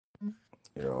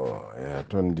Yo,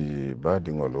 tondi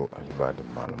badi ngolo alibadi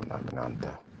malum Lamin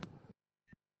Anta.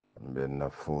 Ben na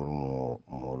furmo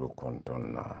molu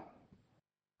konton na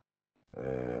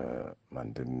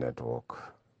Mandin Network.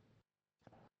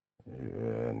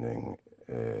 Ning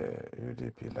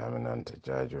UDP Lamin Anta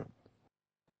Jarju,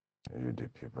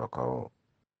 UDP Bakau,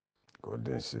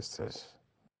 Golden Sisters,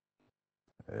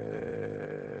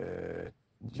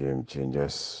 Game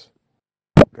Changers,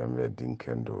 Gambia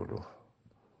Dinkendulu,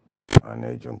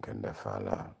 Ane Junkenda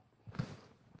Fala.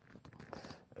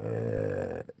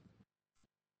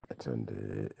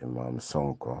 Tondi Imam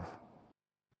Sonko.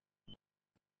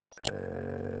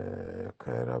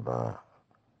 Kairaba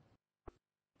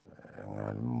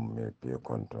ngal me pie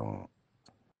konton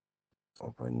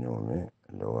opanyumi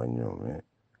lowa nyumi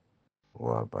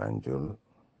wa Banjul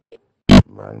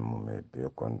bal me pie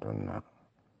konton na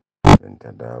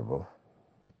Ntadabo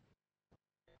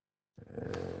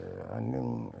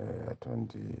aning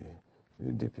atondi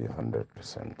UDP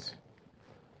 100%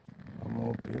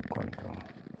 mo pie konton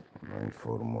man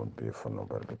formo be fono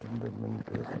barkatumbe min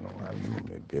be fono ngal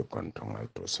me be konton al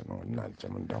to seno na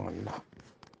jam dangalla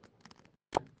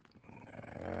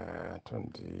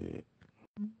atondi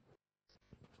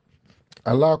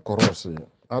ala korosi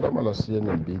adama la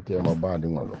siene bite ma badi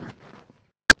ngolo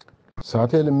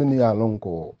satele min ya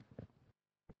lonko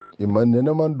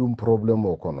imanene man dum problem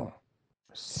o kono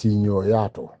sinyo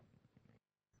yato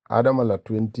adama la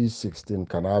 2016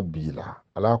 kana bila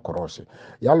ala korosi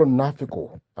yalo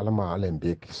nafiko alama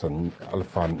alembe kisa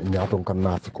alfan nyaton kan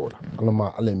nafiko la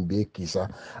alama alembe kisa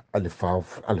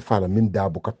alfa la min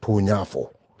dabu ka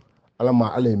tonyafo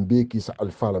alama alembe kisa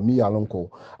alfa la mi yalonko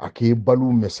ake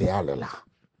balu meseyale la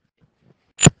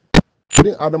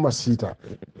ni adama sita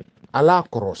ala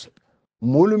cross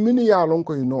molu mini ya lon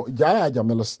ko no jaya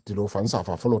jamela stilo fan sa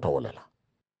fa folo tawolela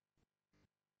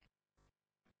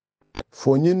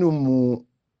fonyinu mu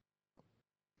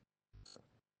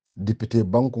député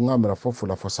banku ngamra fofu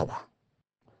la fosaba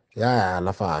ya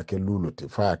la fa ke luluti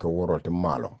fa ke woroti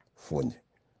malo fonyi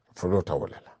folo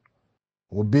tawolela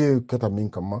wo be keta min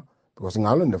kama because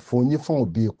ngalo ne fonyi fon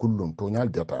be kullum to nyal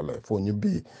data la fonyi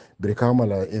be brikama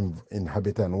la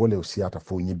inhabitant wala siata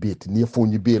fonyi be ni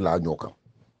fonyi be la nyoka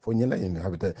fonyi la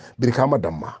inhabitant brikama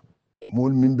damma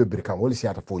mol mimbe brikama wala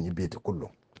siata fonyi be te kullum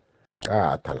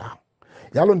tala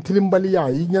yalon tilimbali ya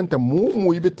yinyanta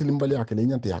mu yibe tilimbali ya kene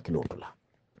yinyanta yakilo tola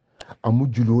amu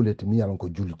julole timi yalon ko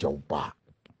jul jawba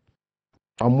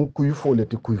amu kuyfo le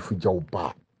ti kuyfu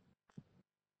jawba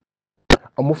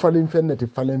amu falin fenneti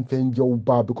falin fen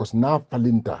jawba because na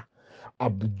falinta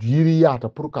ab jiri yata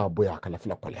pour ka boya kala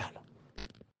fla kolyala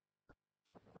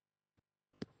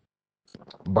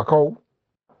bakaw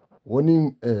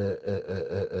woni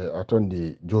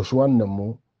atondi Joshua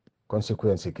namu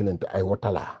consequence kilente ay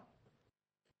wotala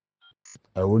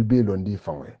ay wolbe londi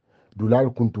fanwe dulal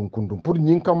kuntum pour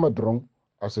nyin kam madron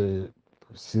ase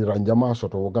siranjama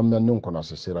soto wo gamna non kono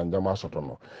ase siranjama soto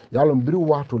no yalo mbiri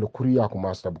wato le kuriya ko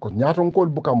masta ko nyaton kol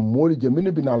buka moli je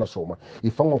mini binala soma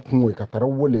ifango kunwe ka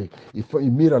tarawole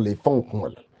imira le ifango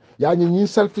kunwala ya nyin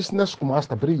selfishness ko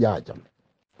masta biri ya jam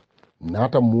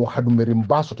nata mo hadumerin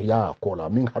basoto ya kola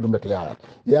min hadumete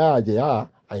ya je ya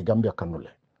ay gambia kanule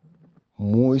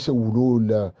mo ise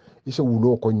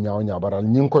wulo ko nyaaw baral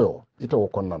nyin ko yo ita wo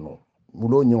kon nanu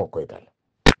wulo nyin ko ital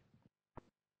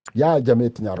ya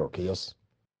jamet nyaro ke yes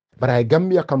bara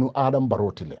gambia kanu adam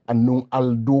barotile annu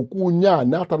aldoku nya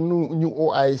nata nu ñu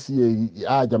OIC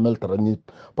a jamel tara ni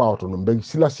pawto no be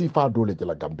sila sifa dole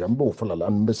jela gambia mbo fulala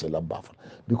an be sela bafa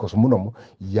because munom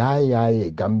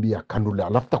ya gambia kanu la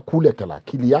lafta kule kala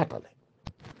kiliyata le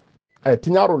ay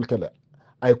tinyarol kala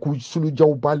ay ku sulu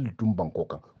jawbal dum banko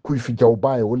kan ku fi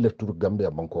jawbaye wolle tur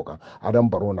gambia banko kan adam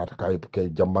barona ta kay ke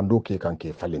jambando ke kan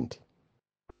ke falenti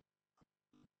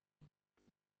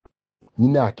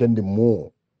nina kendi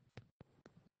mo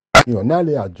yo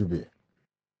nale ya jube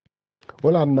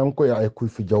wala nan ko ya ku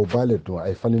fi jawbale to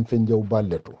ay falin fen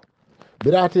jawbale to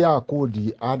birata ya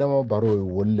kodi adama baro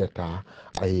wolleta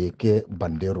ay ke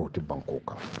bandero ti banko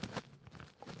kan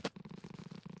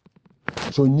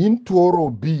so nyin toro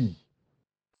bi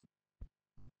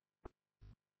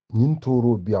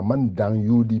aman dan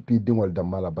UDP dingol da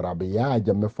mala barabe ya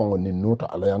jamme fango ni noto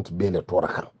alliance bele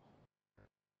toraka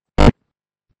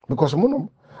because munum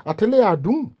atele ya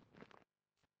dum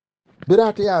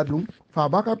birate ya dum fa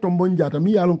baka tombon jata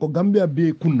mi yalon ko gambia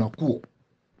be kunna ko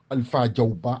alfa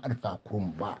jawba alfa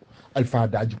kurumba alfa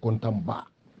daji kontamba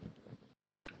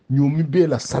nyumi be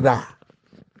la sada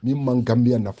min man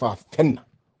gambia na fa fenna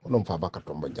onon fa baka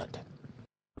tombon jata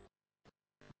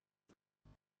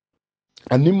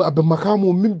anim abe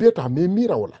makamu min beta me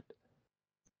mira wala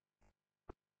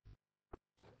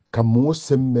kamo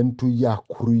sembentu ya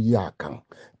kuru ya kan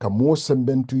kamo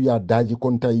sembentu ya daji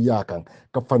konta ya kan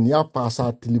ka fanya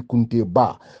pasa tilikunte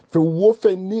ba fe wo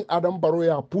fe ni adam baro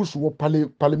ya push wo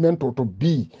parliamento to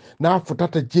bi na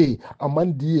futata je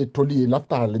amandi e toli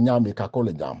lafta le nyame ka ko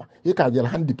le nyama e ka jel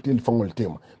han député fangol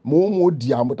tema mo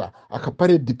diamuta aka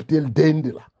pare député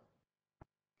dendila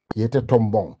yete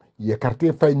tombon ye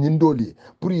carte fay nyindoli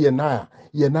pour ye na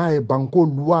e banko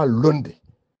loi londe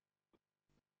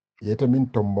yete min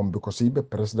tombon because ibe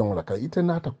president wala ka ite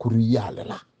nata kuriyale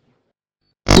la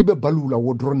ibe balu la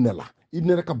wodronne la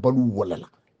ine ka balu wala la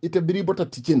ite biri bota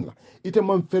tichin la ite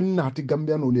man fen nati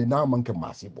gambiano le na manke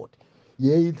masi bot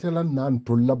ye ite la nan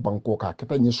tolla banko ka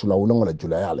keta nye sula wala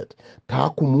julayalet ta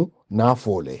kumu na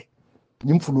fole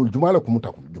nyim fulul jumala kumu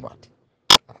ta kumu jumati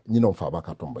nyino fa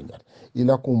baka tombo nyat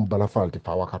ila kum bala falti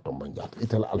fa waka tombo nyat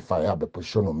ite la alfa ya be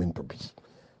position min to bi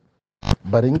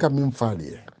barinka min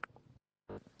fali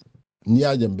ni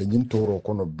ajem be nyim toro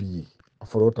kono bi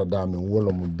afrota dami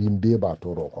wolo mu bimbe ba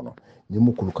toro kono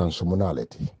nyimu kulukan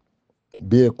sumunaleti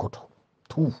be koto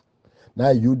tu na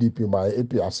UDP ma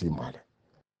APRC male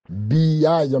bi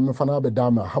ya jam fana be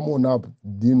dama hamo na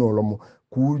dino lomo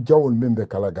ku jawol membe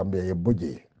kala gambe e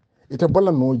boje ite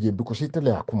bolla noje because ite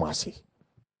le akumasi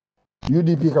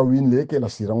UDP ka win le ke la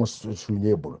sirango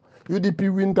sunye bolo UDP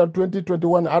win ta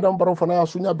 2021 Adam Barrow fana ya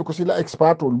sunya because ila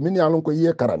expertol min ya lon ko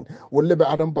ye karan wolle be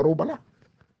Adam Barrow bala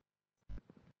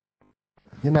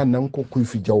yana nan ko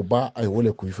kuifi jawba ay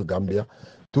wala kuifi Gambia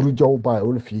turu jawba ay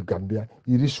wala fi Gambia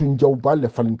iri sun jawba le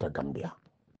falinta Gambia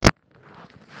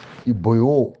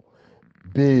iboyo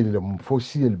be le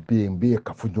fosil be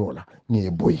kafunyola ni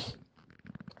boy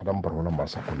Adam Barrow na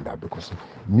masakunda because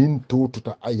min to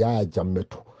tuta aya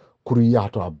jammeto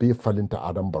kuriyato be falinta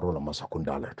Adam Barrow na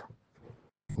masakunda leto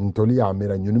ntoli ya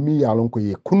mera nyunumi ya lon ko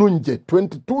ye kununje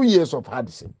 22 years of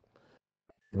hardship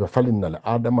ibe falin nala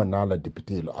adama nala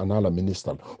député lo anala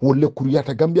minister wolle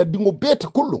kuriyata Gambia dingo beta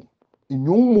kullu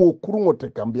inyumo kurungo te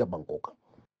Gambia bankoka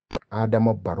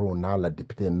adama baro nala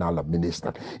député nala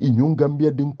minister inyung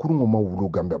Gambia din kurungo mawulu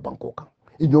Gambia bankoka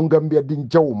inyung Gambia din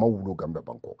jaw mawulu Gambia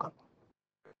bankoka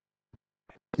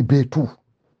ibe tu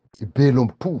ibe lom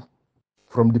tu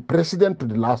from the president to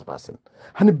the last person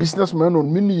hani businessman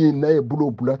on mini na e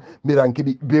bulo bula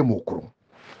mirankidi be mo kurun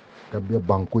Gambia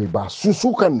banko ba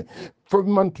susukan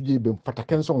man tuje be fata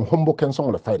kenson hombo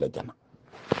kenson la fayla jana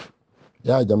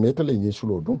ya jamete le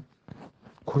yesulo dum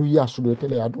kuru ya sulo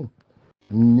tele adum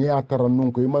ni atara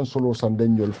nun ko man solo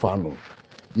sanden nyol fanu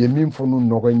ye min fonu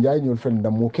no ko nyaay nyol fen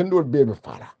dam mo kendol bebe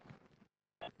fara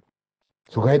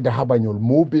so kay da haba nyol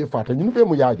mo be fata nyunu be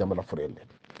mo ya jamala frele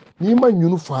ni man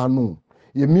nyunu fanu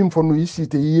ye min fonu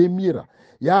isite ye mira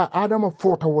ya adama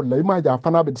fota wala ima ja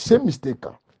fana be same mistake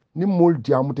ni mol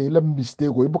diamute la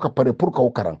mistake ko ibuka pare pour ka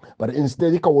karan but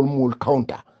instead ka wol mol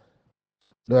counter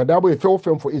da dabo e few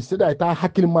fem for instead ay ta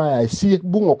hakil ma ay si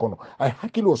bungo kono ay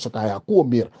hakilo sota ya ko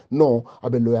mir no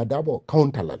abe lo ya dabo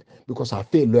counter la because I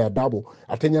feel lo ya dabo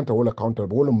atanyanta wala counter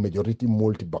wala majority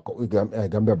multi bako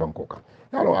gambe bankoka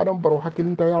yalo adam baro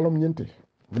hakilinta yalo nyente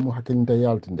limu hakilinta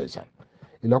yalti ndesan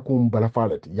ila kum bala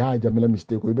falati ya jamila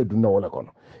mistake ko be dunna wala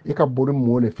kono e ka borim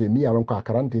mole fe mi yalon ka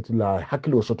karanteti la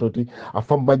hakilo sototi a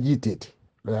famba jiteti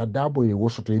lo ya dabo e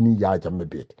wosoto ni ya jamme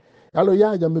beti yalo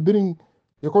ya jamme birin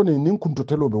e ko ni nin kunto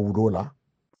telo be wudola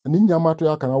nin nyamato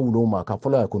ya kan wudo ma ka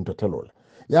fola ya kunto telo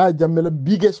ya jamme la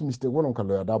biggest mistake wonon ka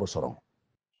lo ya dabo soron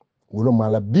wulo ma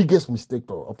la biggest mistake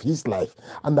of his life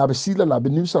and abe sila la be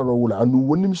nimsa ro wula anu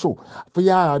wonim so fa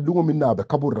ya dungo min na be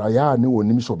kabura ya ni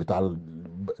wonim so bital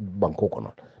banko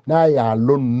kono na ya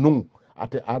lon nun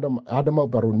ate adama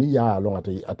baro ni ya lon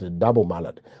ate dabo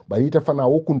malade bari ite fana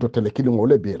wokunto tele kilin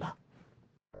wole bela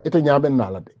ite nyaben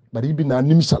nalade bari bi na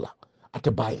nimsala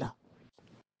ate bayla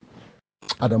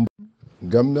adam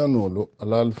gambia nolo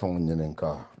alal fon nyenen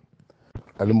ka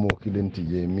almo kilinti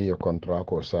je mi e contrat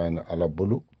ko sign ala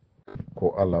bulu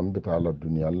ko alam bita ala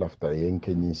dunia lafta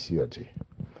yenke ni siyati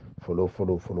folo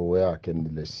waya ken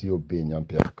le siyo be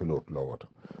nyampe hakilo lawata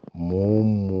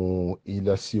momo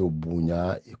ila siyo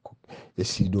bunya e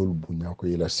sidol bunya ko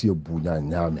ila siyo bunya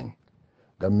nyamen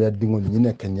gambe dingo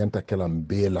nyine kenyanta kala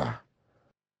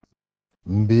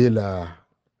mbela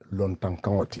lontan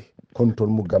kawati kontol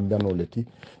mu gambano leti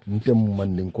ntem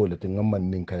mandin ko leti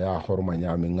ngamandin ka ya horma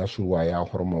nyami ngasuwa ya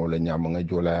horma wala nyama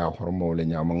ngajola ya horma wala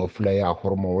nyama ngafula ya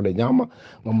horma wala nyama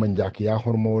ngamanjaki ya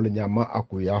horma wala nyama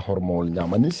aku ya horma wala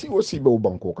nyama ni si osi be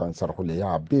banko kan sarhule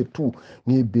ya be tu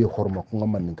ni be horma ko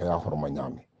ngamandin ka ya horma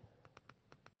nyami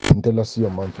ndela siyo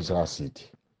man fisa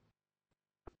city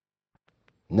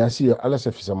nasiyo ala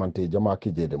sa fisa mante jama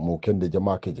keje de mo kende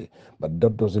jama keje but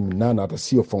that doesn't mean nana ta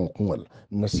siyo fon kungal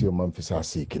nasiyo man fisa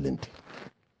si kilenti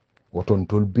woton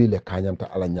tol bele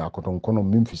kanyanta ala nya ko ton kono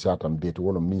min fisatan beti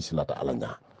wala min silata ala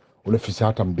nya wala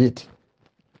fisatan beti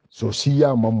so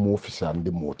siya mam mo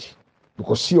fisande moti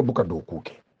because siyo buka do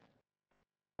kuke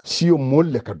siyo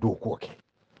molle ka do kuke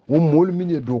wo mol min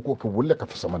ye do kuke wala ka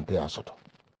fisamante ya soto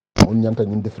on nyanta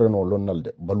nyin different o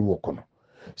lonnalde baluwo kono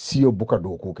siyo buka do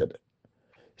kuke de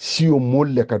siyo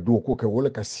molle ka do kuke wala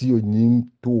ka siyo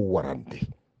nyin to warande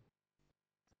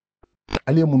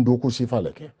ali mun do ku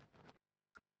sifale ke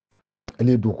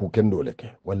ale doku kendo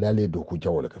leke wala ale doku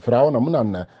jawo leke firawna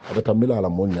munanna aga tamila ala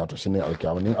mon nyato sine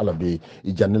alkiyama nin ala be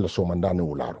i jannila so mandani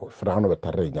wularo firawna be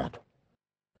tarre nyato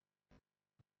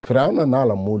firawna na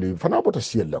ala muli fana bota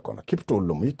siyel le kono kipto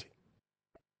lumiti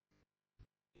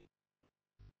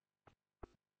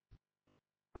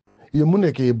ye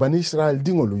muneke bani israel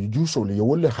dingolu jusol ye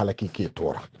wolle halaki ke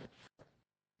tora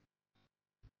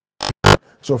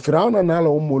so firawna na ala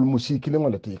mul musikile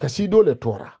ngolati kasido le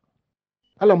tora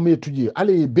ala me tuje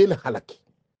ala ye bele halaki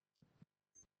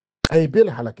ay bel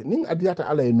halake nin adiyata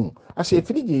ala enu ase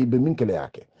firije be min kele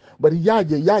yake bari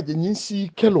yaje nyinsi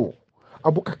kelo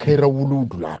abuka kaira wulu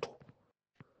dulato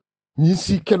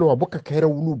nyinsi kelo abuka kaira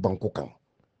wulu banko kan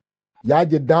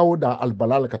yaje dawda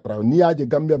albalal katra ni yaje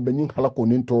gambia be nin halako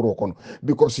nin toro kono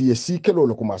because ye si kelo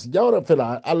le kumas jawra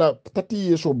fela ala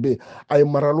tati yeso be ay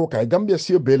maralo kay gambia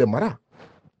si bele mara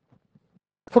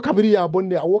fo kabiri ya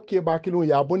bonde a wokke ba kilo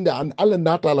ya bonde an alla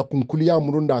nata la kunkuli ya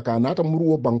murunda ka nata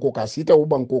muruwo banko ka sita wo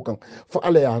banko kan fo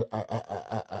alla ya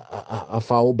a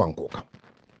fawo banko kan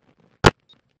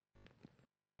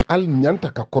al nyanta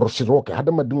ka korsiroke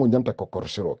hadama dingo nyanta ka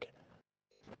korsiroke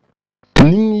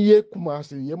nin ye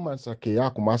kumasi ye mansa ke ya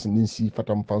kumasi nin si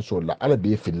fatam fanso la ala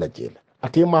be filla jela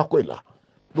ate ma ko la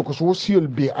because wo siol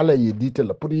be ala ye dite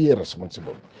la pour ye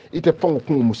responsible ite fango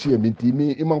kun musie minti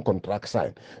mi iman contract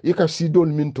sign ika sidol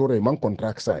min tore man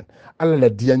contract sign ala la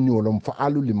dianyolom fa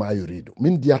alu lima yuridu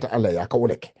min diata ala ya ka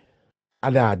woleke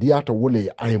ala diata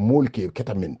wole ay molke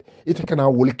ketamin ite kana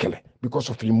wolkele because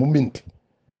of yi moment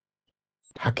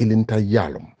hakilinta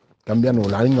yalom kambiano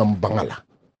la ngam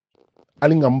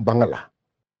bangala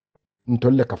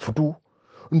ntolle ka futu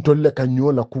ntolle ka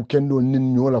nyola ku kendo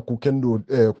nin nyola ku kendo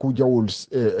ku jawol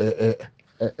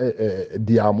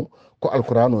diamu ko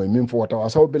alqur'ano e min fo wata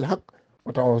wasaw bil haqq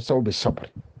wata wasaw bis sabr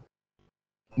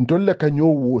ntolle ka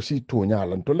nyowo si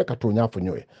toñala ntolle ka toña fo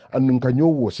nyoy annun ka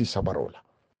nyowo si sabarola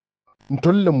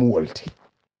ntolle mu wolti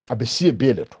abe si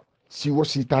beleto si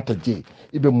wosi tata je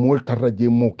ibe mol tarra je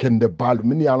mo kende balu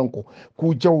min yalon ko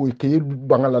ku jawo ke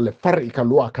bangala le far ka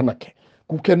lo kanake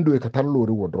ku kendo e ka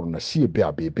tarlori wodorna si be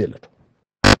abe beleto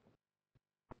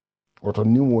woto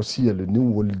ni wo siyele ni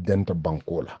wol denta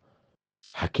bankola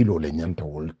hakilo le nyanta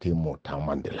wol temo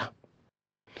tamandela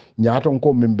nyaton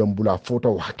ko min bembula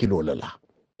foto hakilo le la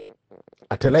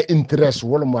atela interest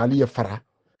wol mali ya fara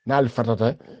nal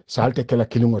fatata salte kala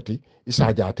kilingoti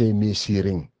isa jate mi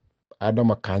siring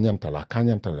adama kanyantala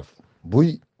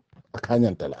buy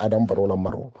kanyantala adam barola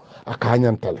maro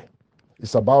akanyantala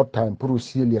it's about time pour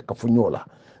siyele kafunyola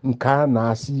nka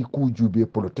na si kujube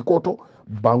politiko to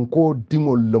banko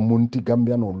dingol le munti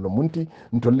gambiano le munti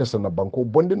ntolle sana banko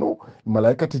bondino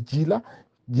malaikati jila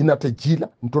jinata jila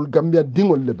ntol gambia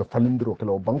dingol le be falindiro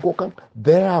kala banko kan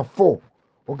therefore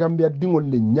o gambia dingol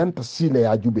le nyanta sile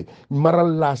ya jube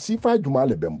maral la sifa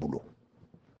jumale bembulo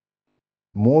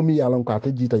momi yalan ko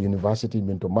ata jita university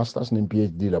minto masters nin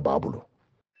phd la babulo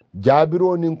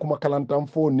jabiro nin kuma kalantam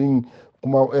fo nin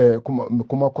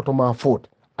kuma kotoma fot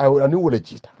ani wala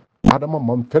jita adama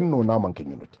man fenno na man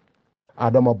kenyuti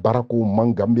adama barako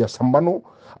man gambia sambano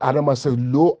adama se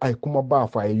lo ay kuma ba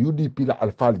fa UDP la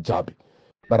alfal jabi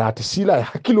barati sila ay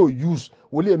hakilo use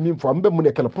wali min fo ambe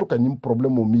mun kala pour ka nyim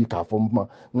problème o mi ka fo ma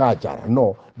nga jara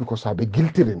no because abe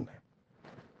guiltirin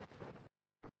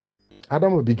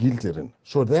adama be guiltirin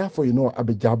so therefore you know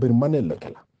abe jabir manel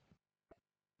kala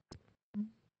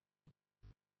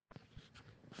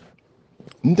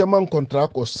ndeman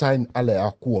contract ko sign ala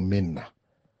ya ko minna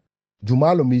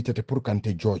jumalo mi tete pour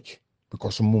kante George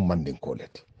because mu mandin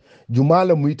koleti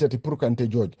jumala mu itati pour kante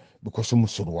George because mu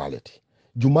surwaleti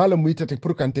jumala mu itati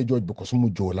pour kante George because mu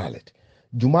jolaleti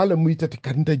jumala mu itati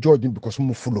kante George because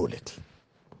mu fuloleti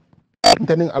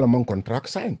ntanin alaman contract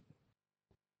sign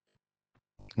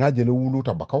ngajele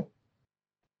wuluta bakaw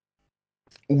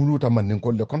wuluta mandin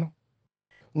kolle kono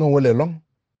nga wole long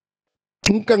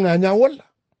nka nganya wala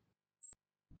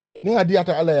ni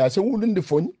adiyata ala ya se wulundi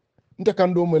foni nta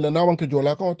kando mo la nawanke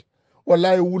jola kawt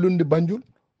wallahi wulundi banjul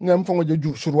ngam fongo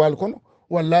je surwal kono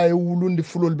wallahi wulundi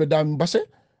fulol be dam basse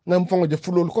ngam fongo je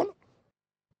fulol kono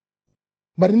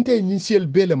barinte ni siel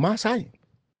bele ma say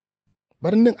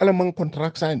barinde ala man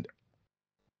contract signed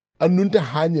annunte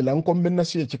hani lan ko men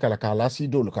nasiye cikala kala si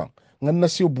dol kan ngan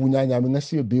nasiyo bunya nyami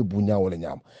nasiyo be bunya wala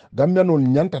nyam gambe non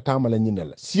nyanta tamala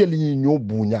nyinela siyel yi nyo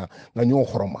bunya nga nyo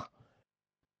horoma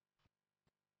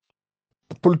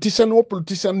politician o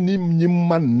politician ni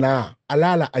man na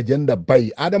alala agenda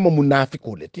bay adama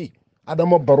munafiko leti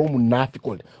adama baro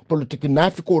munafiko politique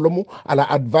nafiko lomo ala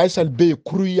advice be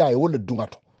kuruya e wala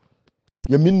dungato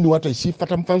ya min nuwata si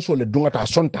fatam fanso le dungata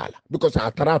sontala because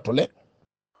a tarato le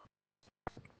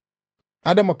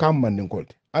adama kam mandin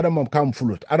kolte adama kam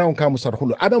fulut adama kam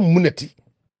sarhulu adama muneti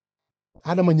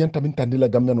adama nyanta min tandila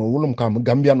gambiano wolum kam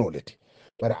gambiano leti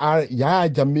bara ya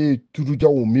jamme turu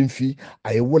jawo min fi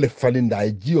ay wole falinda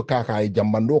ay jiyo kaka ay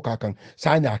jambando kaka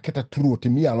sanya keta turu ti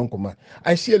mi alon ko ma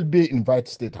ay CLB invite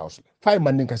state house fay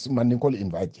mandin kas mandin kol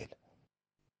invite je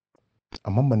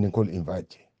amma mandin kol invite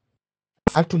je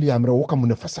altul yamra wo kam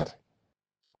ne fasar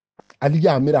ali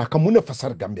yamira kam ne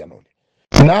fasar gambiano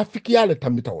nafiki yale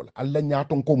tambita wala alla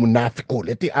nyaton ko munafiko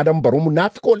leti adam baro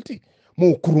munafiko leti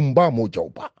mo kurumba mo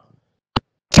jawba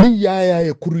ni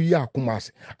ya kuriya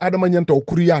kumase adama nyanta o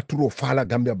kuriya turo fala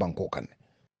gambia banko kan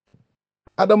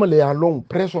adama le ya long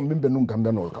presso mimbe nun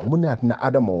gambia no kan mun na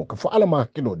adama o ka fo alama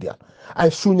hakilo dia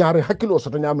ay sunyare hakilo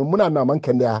soto nyame muna na man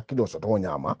kende hakilo soto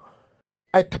nyama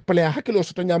ay tappale hakilo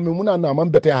soto nyame muna na man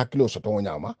bete hakilo soto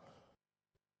nyama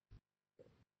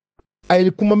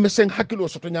ay kuma mesen hakilo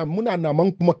soto nyama muna na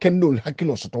man kuma kendo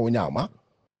hakilo soto nyama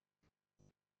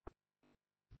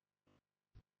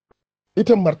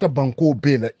ita marta banko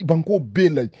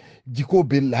bela jiko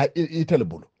bela ita le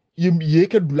bolo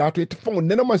yeke dulato ita fongo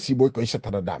nena man siboy ko isa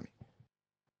tara dami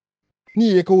ni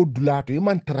yeke o dulato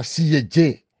man tara siye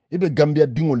je ibe gambia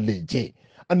dingol le je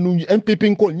anu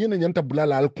MPP ko nyina nyanta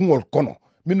bulala al kungol kono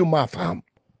minu ma faham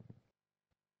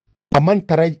aman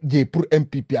tara je pour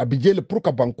MPP abijele pour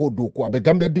ka banko do ko abe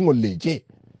gambia dingol le je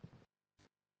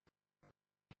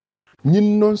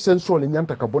ñin non sen sole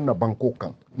ñanta ka bonna banko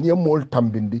kan ni mol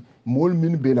tambindi mol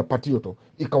min be la patioto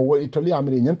e ka wo itali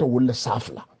amere ñanta wolle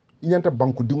safla ñanta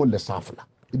banko dingol le safla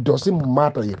dosi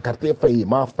mata ye carte fay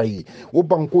ma fay wo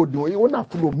banko di wo na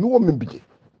fulo mi wo min bije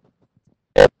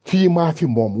fi ma fi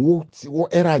mom wo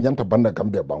era ñanta banda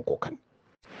gambe banko kan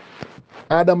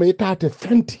adama itate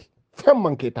fenti fem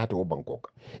manke tate wo banko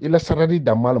kan ila sarari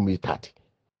da malam itate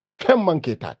fem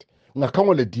manke tate nga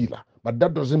kanwole dila but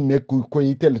that doesn't make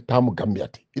you tell tamu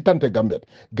Gambiati. Itante Gambiati.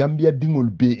 Gambia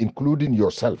dingul be including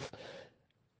yourself.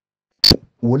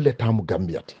 Wole tamu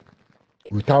Gambiati.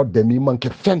 Without them, you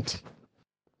manke fenti.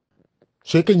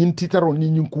 So you can titaro ni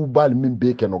nyunku bal min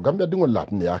beke no. Gambia dingul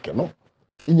latni yake no.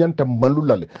 Inyanta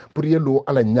malulale. Purielo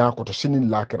ala nyako to sinin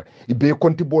lakera. Ibe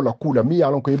konti bola kula. Mi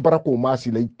alon ko ibarako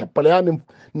masila. Itapaleani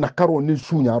nakaro ni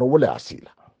sunyaro wole asila.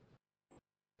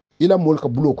 Ila molka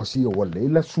bulo ko siyo wolle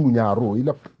ila sunyaro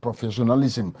ila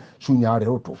professionalism sunyare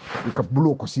oto ika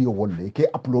bulo ko siyo wolle ke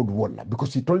upload wolla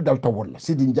because it told dalta wolla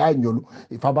sidi njay nyolu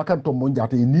fa bakan to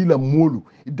monjata ni la molu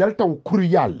dalta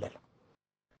kuriyal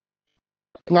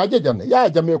ngaje janne ya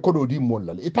jame ko do di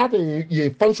molla itata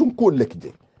ye fansum ko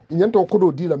lekje nyanta ko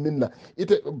do di la minna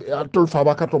ite tol fa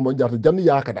bakan to monjata janne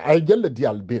ya kada ay jelle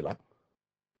dial bela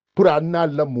pour anna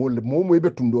la mol momo be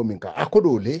tundo min ka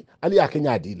akodo le ali ya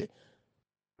kenya dile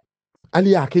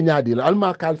ali ya kenya dile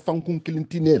alma kal fankun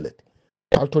kilintinele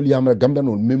altol yamra gambia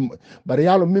non mem bare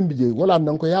yalo membije wala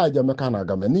nan ko ya jame kana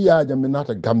gambia ni ya jame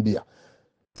nata gambia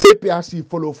CPRC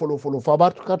follow fa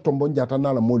bat ka tombo njata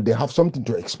na la mol they have something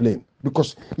to explain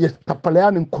because yes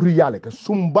tapalean kuriyale ke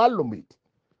sumbalo mit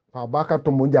fa baka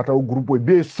tombo njata o groupe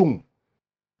be sum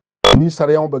ni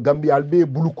sarayon be gambia al be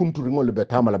bulukuntu ngol be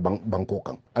tamala banko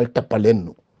kan al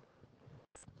tapalenno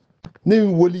ni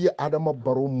woli adama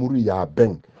baro muru ya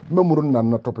ben me muru nan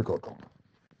na topic oto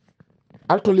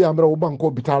altoli amra o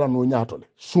banko bitala no nyatole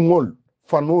sungol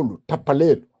fanolu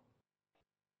tapalel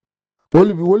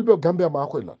wolbe gambia ma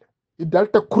ko ilale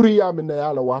idalta kuriya min na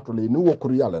yala watole ni wo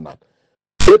kuriya la nat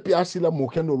epi asila mo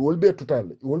kendo wolbe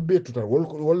tutal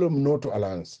wol noto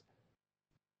alliance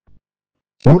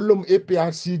wolum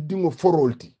APRC dingo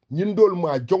forolti nyindol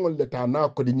ma jongol leta na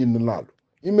ko di nyin lalu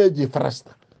image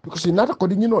farasta because nata ko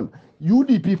di nyinon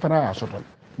UDP fana ya sotol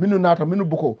minu nata minu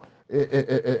buko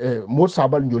mo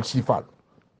sabal njol sifal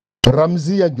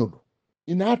ramziya njol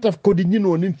inata ko di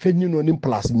nyino nim fenyino nim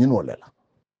place nyino lela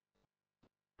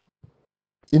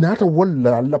inata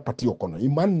walla alla patio kono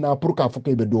iman na pour ka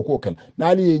fuke be do ko ken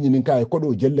nali ye nyinin kay ko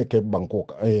do jelle ke banko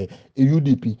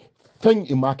UDP fen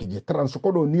imake je trans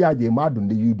ko do niaje ma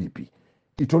dunde UDP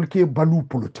itol ke balu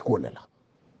politiko lela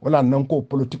wala nan ko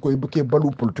politiko e ke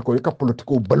balu politiko e ka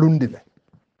politiko balundile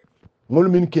ngol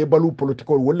min ke balu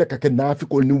politiko wala ka ke nafi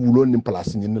ko ni wulo ni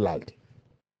place ni lalti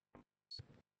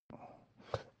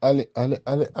ali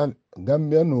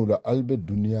Gambia nula albe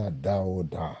dunia dawo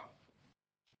da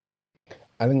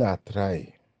ali nga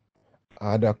try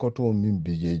ada koto min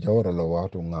bije jawra la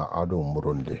wato nga ado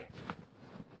muronde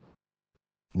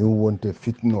ni wonte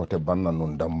fitno te banna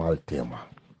non damal tema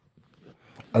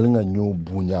ali nga nyo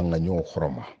bunya nga nyo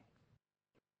xoroma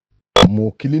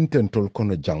mo kilinten tol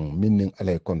kono jang minning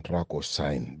alay contract ko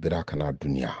sign bira kana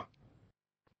dunia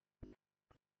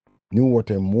ni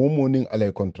wote momo ning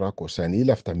alay contract ko sign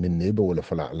ilafta min nebe wala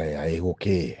fala alay ay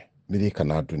okay biri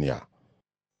kana dunia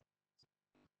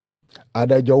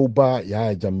ada jawba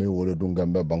ya jamme wala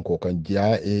dungambe banko kan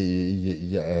ja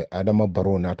adama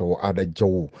baro nato ada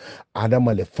jaw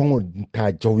adama le fongo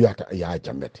ta jaw ya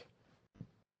jammete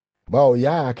bawo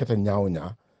ya keta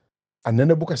nyawnya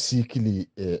anene buka sikili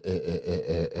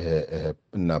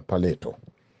na paleto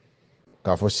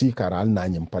ka fo sikara al na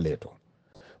nyim paleto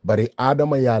bari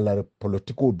adama ya la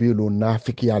politiko belo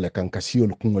nafiki ya le kan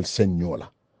kasiyol kungol senyola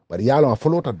bari ya la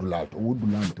folota dulato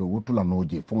wudulante wutula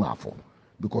noje funga fo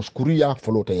because kuriya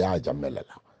folota ya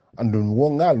jammelela andun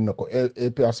wongal nako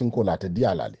APRC ko lata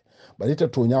dialale bari ta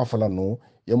to nya fala no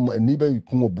ni be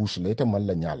kungo busula ita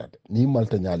malla nyala ni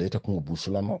malta nyala ita kungo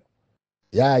busula no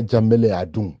ya jammele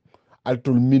adun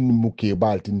altol min muke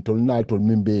baltin tol na tol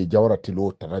min be jawrati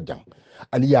lo tarajang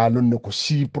ali ya lon ko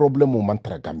si problème man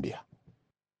tara Gambia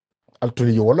altol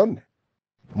yi wolon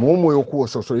momo yo ko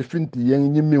so ifinti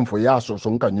yen nyimmin fo ya so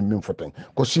nka nyimmin fo ten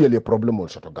ko si ele problème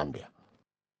so to Gambia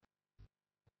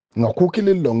nga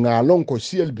kukilin lo nga lon ko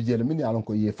siel bijel min ya lon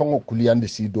ko ye fango kuliyande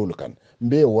si dolu kan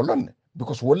mbe wolon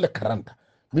because wolle karanta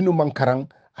minu man karang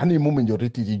hani mu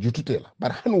majority ji jututela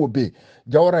bar han wo be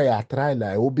jawra ya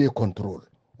traila wo be control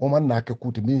o man na ke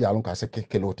kuti min ya lon ka se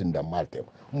kelotin da malte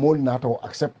mol na to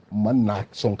accept man na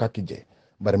son ka kije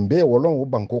bar mbe wolon wo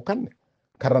banko kan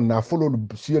karan na fulo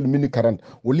siel mini karan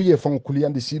woli ye fango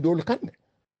kuliyande si dolu kan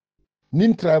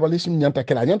nin tribalism nyanta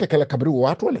kela kabri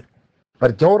watole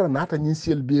bar jawra nata nyin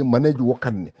CLB manage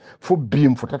wakanne fo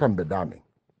bim fo tatambe dame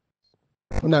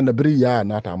muna na biri ya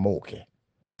nata moke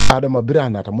adama bira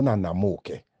nata muna na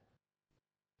moke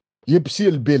yeb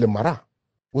CLB le mara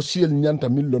o CL nyanta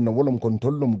millo na wolom kon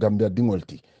tollum Gambia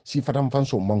dingolti si fatam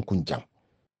fanso mankun jang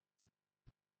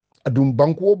adum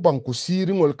banku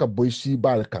siringol ka boy si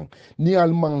bal kan ni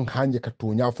alman hanje ka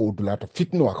tonya fo dulata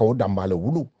fitno aka o dambale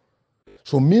wulu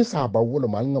so min saba wolo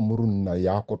mal nga murun na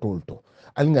ya ko tolto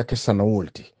al nga kesana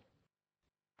wolti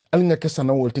alnga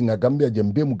kesana wolti nga Gambia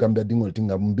jembe mu Gambia dingolti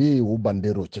nga mbe wo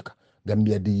bandero chika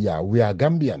Gambia di ya we are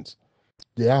Gambians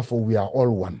therefore we are all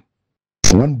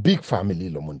one big family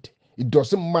lo monte it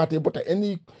doesn't matter but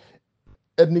any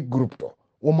ethnic group to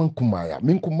woman kumaya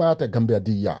min kumata Gambia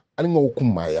di ya alnga wo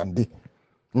kumaya ndi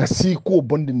nga si ko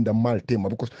bondin da malte ma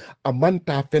because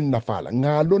amanta fen na fala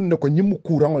nga lon ne ko nyimu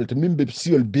kurangol te min be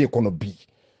siol be kono bi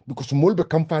because molbe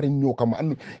kamfari nyoka ma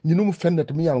anu nyinum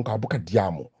fennat mi yan ka buka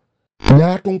diamo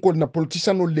nyaton ko na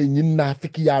politician o le nyin na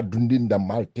fiki ya dundin da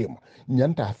mal tema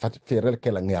nyanta fat ferel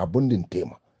kala nga bondin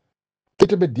tema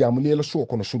kete be diamu le la so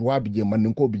kono surwa bije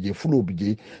man ko bije fulo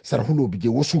bije sarhulo bije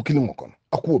wosu kilin kono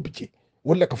akwo bije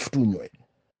wala ka futu nyoy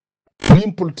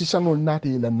nin politician o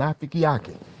nati la na fiki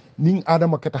yake nin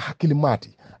adama keta hakili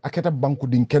mati aketa banku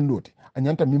din kendoti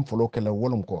anyanta min folo kala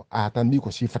wolum ko atandi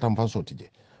ko si fatam fanso tije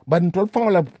ban tol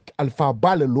fangala alfa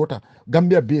bale lota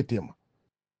Gambia be tema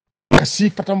ka si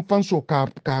fatam fanso ka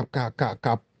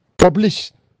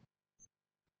publish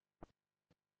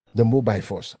dembo by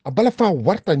force abala fa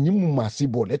warta nyimu masi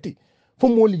boleti fo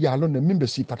moli yalo ne mimbe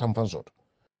si fatam fanso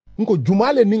nko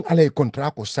jumale ning alay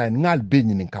contract ko sign ngal be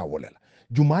nyin ka wolela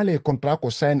jumale contract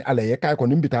ko sign alay ka ko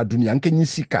nimbita dunia nke nyi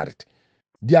si carte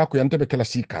dia ko yante be kala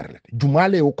si carte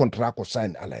jumale o contract ko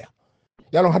sign alaya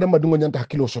yalo hada madungo nyanta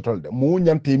hakilo sotolde mo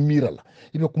nyante mirala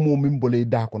ibe ko mo min bolay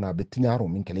da ko na be tinyaro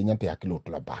min kele nyante hakilo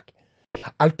to la bak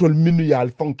altol minu ya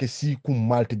alfonke si kum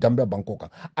malti Gambia bankoka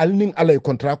alning alay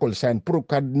contract ko sign pro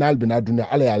cardinal bina dunia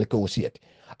alay alke osiyet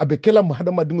abe kela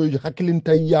mahadama dingo yo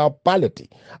hakilinta ya paleti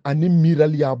ani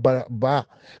miral ya ba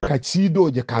ka sido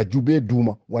je ka jube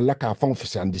duma wala ka fon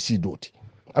fisandi sidoti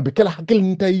abe kela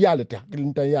hakilinta ya lete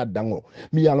hakilinta ya dango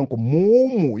mi yalon ko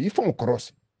momo ifon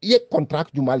cross ye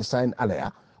contract jumal sign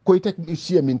alaya ko ite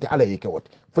siya minti alay ke wot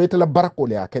fo ite la barako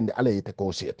le akende alay ite ko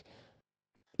osiyet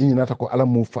inata ko ala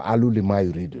mu fa alu li ma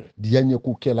yuridu diyanye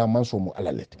ku kela manso mu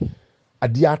alalet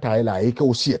adiyata ila yake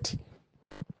osiyeti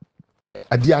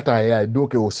adiyata ya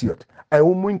doke osiyeti ay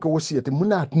o mun ko osiyeti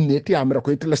muna tineti amira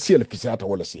ko itla siyel fisata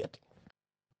wala siyeti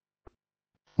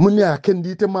munya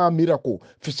kendi te ma amira ko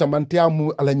fisamante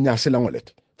amu ala nyasila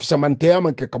ngolet fisamante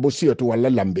am ke kabo siyeti wala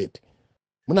lambet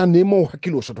muna nemo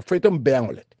hakilo soto faytam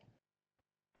beangolet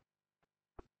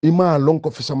ima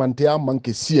lonko fisamantea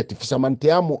manke sieti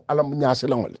fisamantea mo ala nyase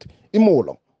langolete ima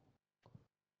wolong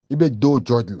ibe do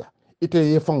George la ite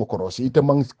ye fango korosi ite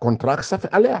mang contract safe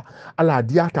ala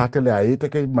diata tele ay ite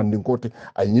ke mandinkote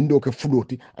ay nyindo ke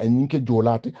fuloti ay nyinke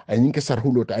jolati ay nyinke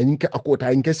sarhuloti ay nyinke akota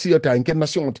ay nyinke siota ay nyinke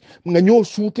nationti nga nyo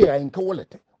sute ay nyinke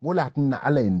wolete wala na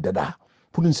ala indada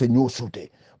pudin se nyo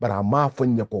sute bara ma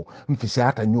fanya ko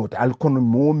mfisata nyote alkono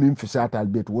mo mi mfisata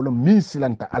albet wala min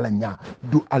silanta ala nya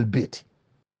du albeti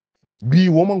bi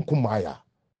woman kumaya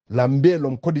lambe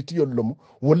lom koditi yollom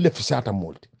wolle fisata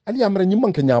molti ali amra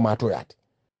nyimman ke nyamato yati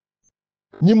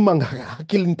nyimman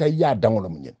hakilinta ya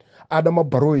dangolom nyen adama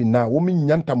baroy na womi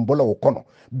nyanta mbola wo kono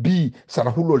bi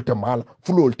sarahulol te mala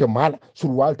fulol te mala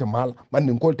surwal te mala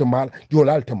manin kol te mala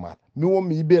jolal te mala mi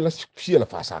womi ibe la fiela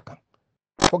fasaka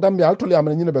fo gambia altoli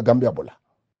amra nyine be gambia bola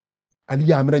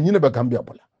ali amra nyine be gambia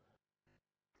bola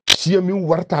siya mi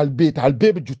warta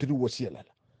albebe jutiri wosiela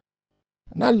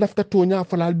na lafta tonya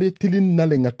fala albe tilin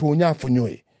nale nga tonya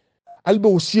fonyoy albe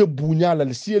wosiya bunya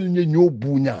la siya nye nyo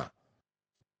bunya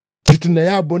jutuna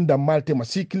ya bonda malte ma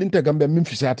si kilinta gambia min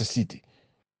fisata city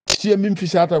siya min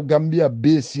fisata gambia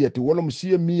be siyati wala mo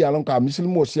siya mi yalon ka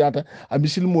misilmo siyata a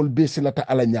misilmo be silata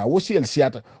ala nya wosiya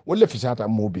siyata wala fisata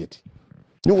mo beti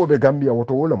ni wobe gambia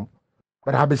woto wala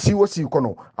bara habe si wosi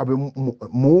kono abe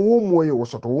mo ye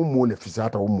wosoto wo mo le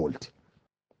fisata wo molti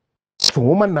so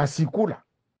wo man na si kula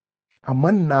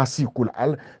amman nasi kul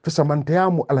al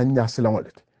fisamanteyamu ala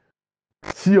nyasilangolet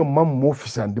siyo mam mo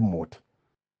fisandi moti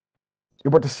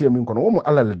ibota siyo min kono womo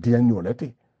ala la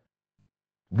dianyolete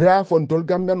therefore ntol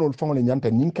gambian ol fangole nyanta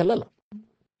nyin kelala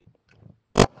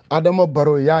adama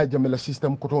baro ya jamela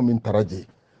system koto min taraje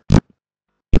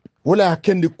wala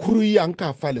kendi kuriya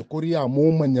anka fale kuriya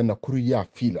mo manyana kuriya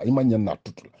fila imanyana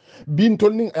tutul bin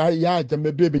tol ni ya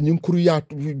jamme bebe nyin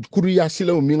kuriya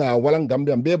sila mi nga wala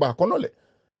gambian beba konole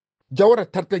jawara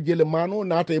tarta jele mano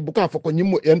nata buka fako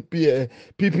nyimu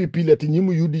PPP leti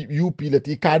nyimu UP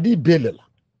leti kadi belela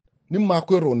nimma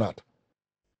ko ronata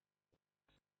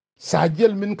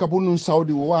sajel min kabunun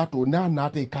saudi wato na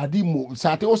nata kadi mo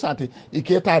sate o sate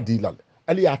iketa dilal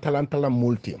ali ya talantala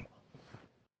multim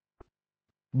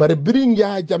bare birin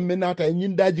ya jamme nata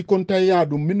nyindaji konta ya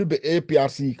dum minu be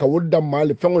APRC ka wodda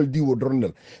mal fengol di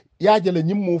wodronel ya jele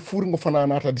nyimmo furgo fana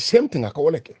nata the same thing ka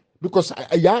woleke because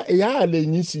ya le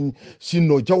nyin sin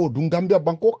no jawo dum gambia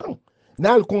banko kan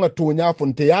nal ko ngato nya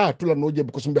fonte ya tula noje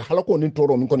because mbe halako ni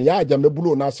toro min kon ya jamme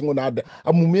bulo na singo na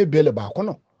amume bele ba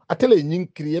kono atele nyin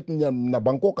create na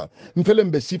banko kan mfele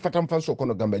mbe si fatam fanso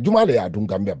kono gambia jumale ya dum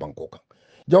gambia banko kan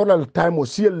jawla time o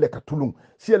siel le ka tulung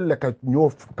siel le ka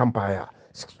nyof kampaya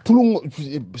tulung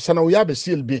sanaw yabe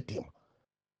siel betim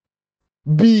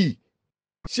bi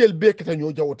siel be keta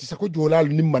nyo jawoti sako jolal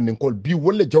nimman kol bi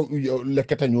wolle jaw le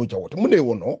keta nyo jawoti mune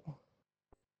wono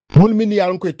mul min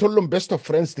yalan koy tollum best of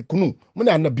friends ti kunu mune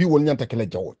anna bi wol nyanta kala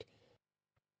jawoti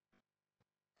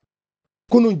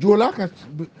kunu jola ka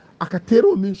aka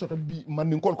tero min soto bi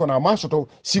man kol kona ma soto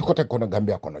si kote kono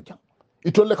gambia kono jam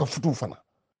itolle ka futu fana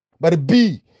bari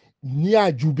bi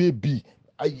niya jube bi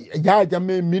ya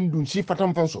jamme min dun si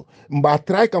fatam fanso mba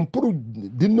try kam pour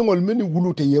dinningol meni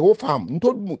wulute yewo fam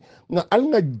ntol nga al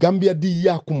nga gambia di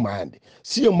ya kumande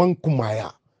si man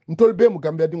kumaya ntol be mu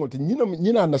gambia dingol te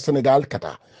nyina na senegal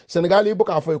kata senegal yi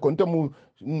buka fay ko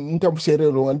ntam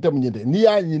serero ntam nyinde ni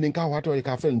ya nyini ka wato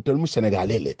ka fe ntol mu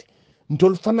senegalais lete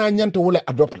ntol fana nyanta wala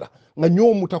adopt la nga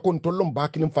nyomu ta kon tollom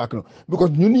bakilin fakino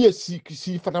because nyuni ye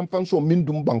si fatam fanso min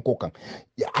dum banko kan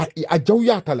a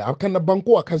jawya tale akan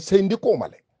banko akan sendi ko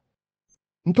male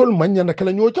ntol manya na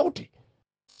kala nyo jawti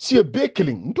si be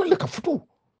killing ntol le ka futu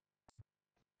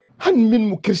han min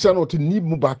mu cristiano ti ni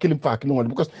mu bakilin fakino wala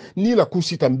because ni la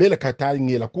kusita mbele ka ta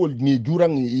ngela ko ni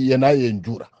jurang yana yen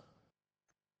jura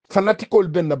fanatical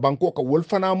ben na banko ka wol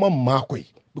fana ma makoy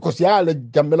because ya la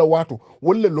jambela watu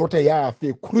wolle lota ya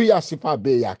fe kuruya sifa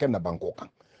be ya ken na banko kan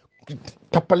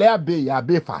tapale ya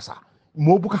be fasa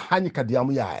mo buka hani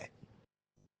kadiamu ya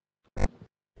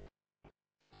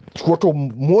koto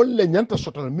molle nyanta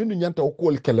sotal minu nyanta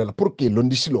okol kelela pour que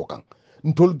londi silo kan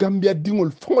ntol gambia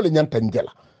dingol fongole nyanta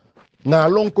njela na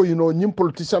lonko nyim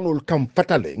politician ol kam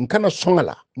fatale nkana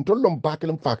songala ntol lom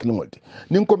bakelem fakilin wolti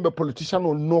nin ko be politician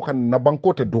ol no kan na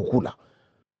banko te dokula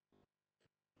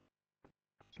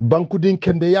banku din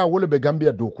kende ya wole be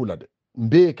gambia dokula de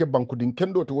mbe ke banku din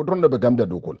kendo to wodron be gambia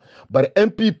dokula bar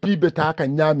MPP be ta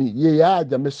kan nyami ye ya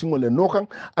jame singole no kan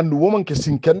andu woman ke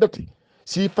sin kendati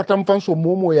si fatam fanso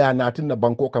momo ya natin na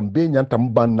banko kan be nyanta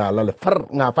mbanna lale far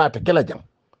nga fata kala jang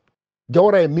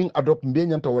jawra min adop be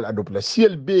nyanta wol adop la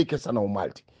siel be ke sanaw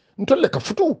malti ntolle ka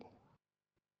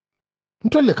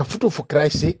futu fo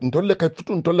Christ ntolle ka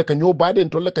futu ntolle ka nyobade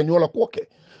ntolle ka nyola koke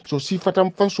so si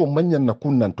fatam fanso manyan na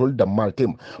kunnan tol da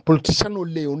maltem politician o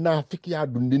le na fiki ya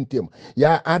dundin tem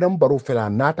ya adam baro fela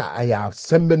nata aya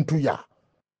sembentu ya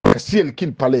kasiyel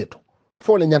kil paleto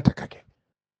fo le nyanta kake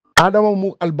adam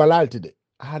mu albalalti de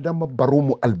adam baro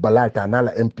mu albalata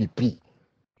nala MPP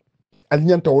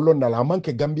alnyanta wolon na la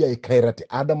manke Gambia e kairati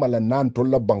adama la nan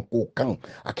tolla banko kan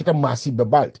akita masi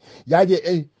bebalt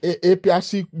yaje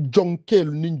APRC jonkel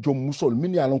nin jom musol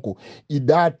min yalanko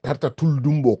ida tarta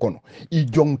tuldumbo kono I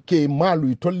jonke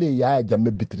malu tolle ya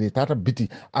jamme bitire tata biti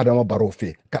adama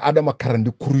barofe ka adama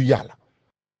karandi kuruyala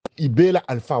ibela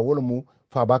alfa wolomu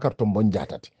Fabakar Tombon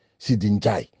jatati sidin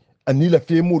jay anila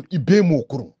femul ibe mo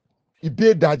kuru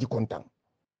ibe daji kontan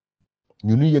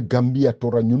ñunu ye Gambia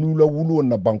tora ñunu la wulu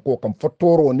na banko kam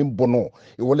fotoro ni bono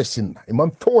e wala sinna e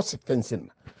man fawsi fen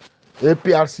sinna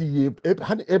APRC ye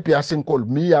hani APRC kol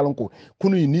mi yalon ko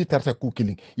kunu ni tarta ku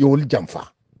killing e wol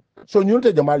jamfa so ñun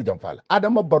te jamal jamfa la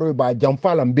adama baro ba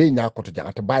jamfa la mbe nya ko to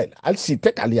jangata bayla al si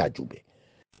tek al ya jube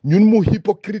ñun mu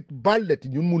hypocrite ballet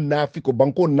ñun mu nafiko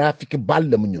banko nafiki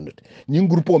balle mu ñun ñin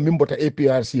groupe min bota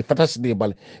APRC fatas de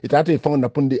bal itate fon na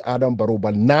pundi adam baro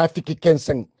bal nafiki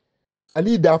kensen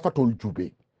ali da fatol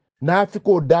jube na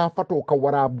fiko da fato ka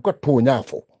wara buka tonya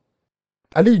fo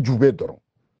ali jube doron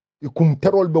ikum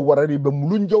terol be warari be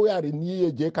mulun jaw yari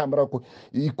ni je kamera ko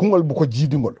ikungol buko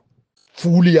jidingol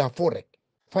fuli ya forek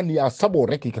fan ya sabo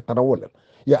rek ka tarawol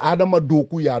ya adama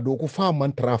doku ya doku fa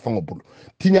man tra fan bul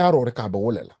tinyaro rek ka be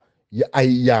wolela ya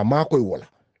ay ya makoy wala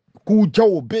ku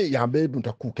jaw be ya be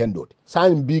bunta ku kendo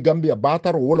sain bi Gambia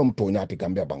bataro wala mtonya ti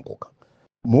Gambia bankoka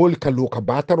mol kallo ka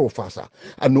bataro fasa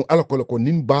anu alakolo ko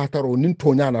nin bataro nin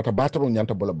tonya na ta bataro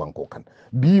nyanta bola banko kan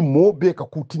bi mo be ka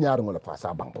kutinyar ngola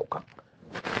fasa banko kan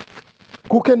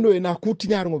ku kendo na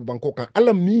kutinyar ngol banko kan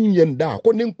ala mi yenda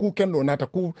ko nin ku kendo na ta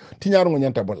kutinyar ngol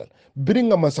nyanta bola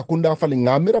biringa masakunda fali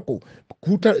ngamira ko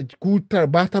kuta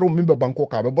bataro mimba banko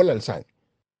ka be bola san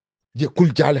je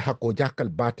kul jale hakko jakal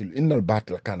batil innal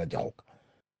batil kana jawka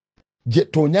je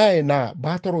tonya na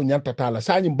bataro nyanta tala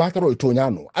sanyi bataro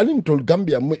tonyano alin tol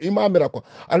Gambia imamira ko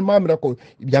almamira ko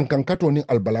yankan kato ni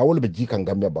albala wala be jikan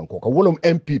Gambia banko ka wolum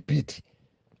MPP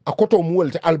akoto mu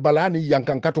wolta albala ni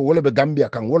yankan kato wala be Gambia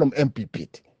kan wolum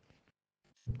MPP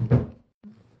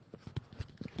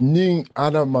ni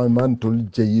ada man tol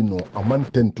jeyino aman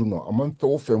tentuno aman fe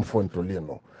o fem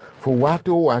fontolino fo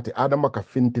wati adama ka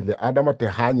fintile adama te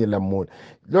hanyi la mod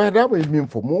lo adama min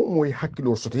fo mo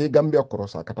hakilo so te Gambia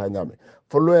krosa kata nyame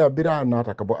fo lo ya bira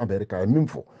nata ka bo America min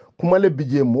fo kuma le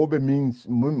bije mo be min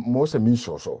mo se min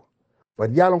soso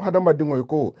bari yalon hadama dingo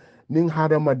ko nin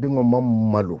hadama dingo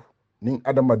mammalu nin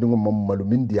adama dingo mammalu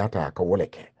min diata ka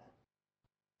woleke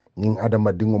nin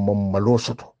adama dingo mammalo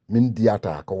soto min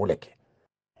diata ka woleke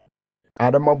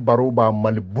adama baroba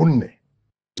malbunne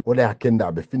wala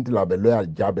akenda be fintila be loyal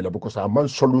jabe la buko sa man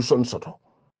solution soto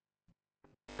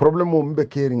problem mo mbe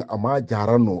kering ama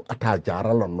jarano ata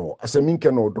jarala no asamin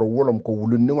keno dro wolom ko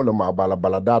wulun ngol ma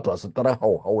bala dato asatara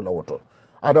haw la woto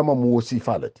adama mo wosi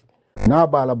falati na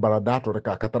bala dato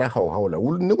reka katara haw la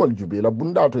wulun ngol jube la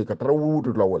bundato ka tara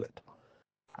wutu la wolet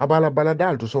bala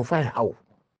dato so fay haw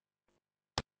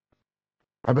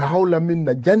abe hawla min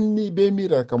na janni be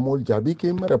mira ka mol jabi ke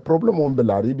mara problem on be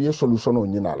lari be solution on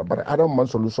nyina la bar adam man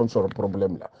solution so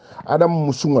problem la adam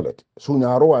musungalet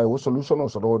sunyaro ay wo solution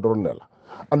so do dornela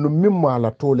anu mimma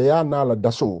la tole ya na la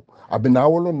daso abina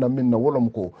wolon na min na wolom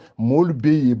ko mol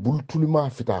be bultulma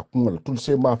fita kungal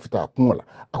tulse ma fita kungal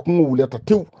akungo wuleta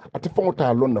tew ati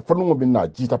fonta lon na fanu bin na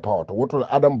jita power to woto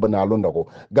adam bana lon ko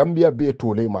Gambia be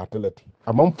tole ma telati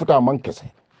amam futa man kese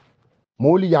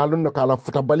moli yalon no kala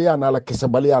futa baliya na la kese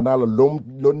baliya na la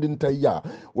londin tayya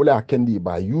wala kendi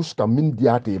ba yusta min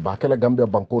diate ba kala Gambia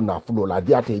banko na fulo la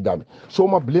diate dami so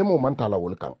ma blemo man tala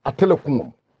wol kan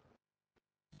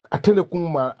atele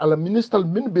kuma ala minister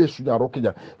min be sunya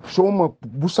rokija so ma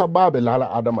busa babe la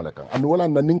adama la kan and wala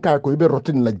na ninka ko ibe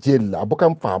rotin la jel la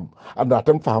abukan fam anda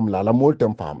tan fam la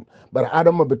moltem fam bar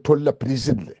adama be tolla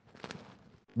president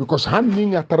because han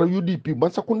ninga tara UDP man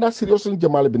sakunda serious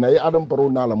jamal bina ye adam baro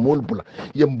na la mol bula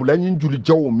yem bula nyin juli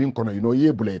jaw min kono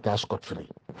ye bula ta scot free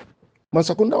man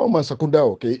sakunda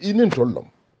o ke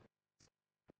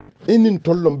inin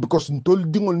tollom because ntol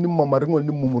dingol ni mamaringol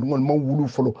ni mumurngol man wulu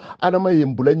folo adama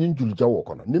yem bula nyin juli jaw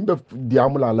kono nimbe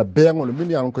diamula la bengol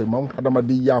min yan ko man adama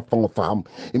di ya fango faham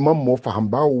imam mo faham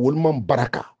ba wol man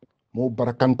baraka mo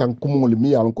barakantan kumol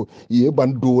mi yan ko ye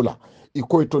ban dola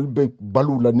ikoy tol be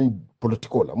balula ni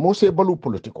politiko la mo se balu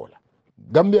politiko la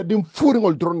Gambia dim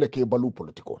furingol dronde ke balu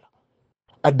politiko la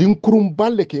adin kurum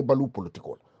balle ke balu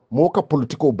politiko la mo ka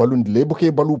politiko balundi lebo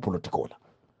ke balu politiko la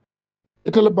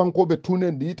ite le banko be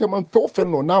tunendi ite man fo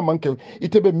fenno na manke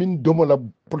ite be min domo la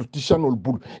politician ol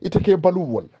bul ite ke balu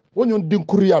wol wonyon din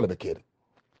kuriyala be keri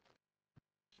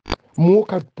mo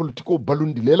ka politiko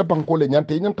balundi lela banko le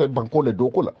nyanta banko le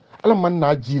doko la ala man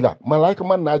na jila malaika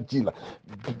man na jila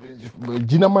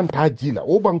jina man ta jila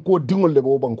o banko dingol le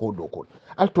o banko doko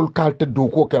altol kalte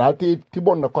doko kala te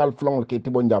tibon na ko al flon ke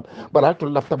tibon jam bara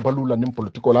altol lafta balula nim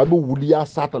politiko la be wuliya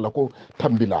sata la ko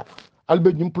tambila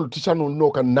albe nyim politician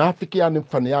no kan nafiki ya nim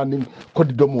fan ya nim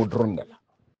kodi domo dronda la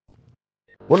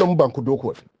wala mu banko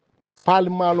doko fal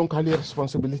malon kali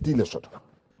responsibility le soto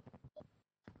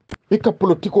ika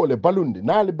politiko le balundi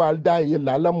nali bal da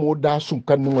yella la mo da sum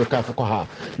kan ngol ka ko ha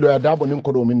lo ya dabo nin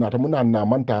ko do min nata mun na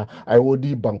manta ay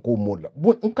wodi banko mola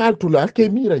bu kal tula ke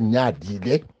mira nyaadi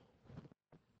de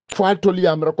fal tol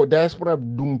yamra ko diaspora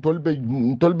dum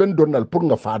tolben donal pour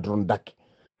nga fadron dak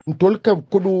tol ka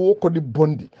ko do ko di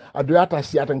bondi ado yata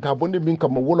siata ka bondi min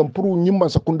kam wolom pour nyimma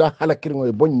sakunda halakir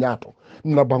ngoy bon nyaato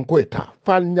na banko eta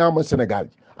fal nyama senegal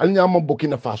al nyama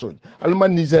burkina faso al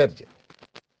man niger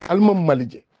almam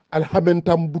malije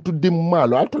alhabentam butu dim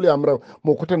malo altole amra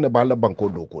mo ko tan bala banko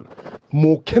dokol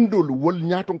mo kendol wol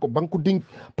nyaton ko banko ding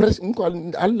pres ko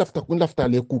al lafta ko lafta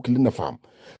le kukili na fam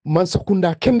man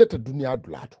sakunda kendata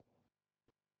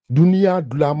duniya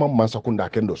dulama man sakunda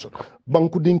kendo so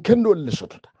banko ding kendol le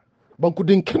sotota banko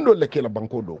ding kendol le kela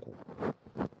banko doko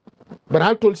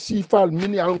baratol sifal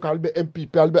min yalon kalbe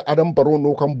MPP albe adam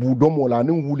barono kam budomo la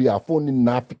nin wuli a fo ni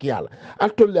nafiki yala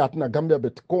altol le atna gambia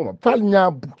bet koma fal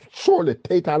nya sole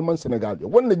teyta alman senegal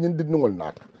wonna nyindi ningol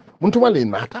nata muntuma le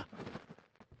nata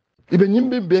ibe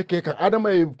nyimbe be ke ka adam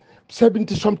ay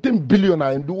 70 something billion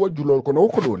ay ndu wajulol ko no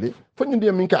ko dole fo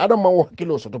nyindi min ka adam ma wax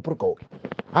kilo so to pour ko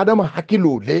adam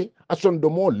hakilo le ason do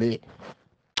mo le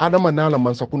adama nala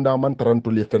man sakunda man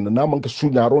taranto le fenna na man ka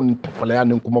sunyaro ni tafala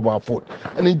nin kuma ba fot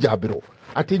ani jabiro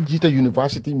ate jita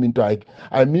university min to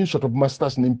I mean sort of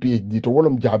masters nin PhD to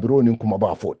wolom jabiro nin kuma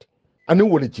ba fot ani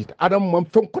wole jita adam man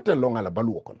fen kote long ala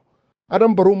balu ko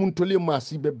adam baro mun to le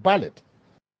masibe balet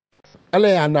ala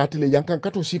ya natile yankan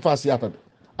kato sifa siyata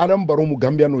adam baro mu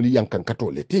gambia no li yankan kato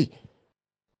le ti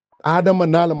adama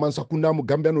nala man sakunda mu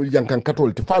gambia no li yankan kato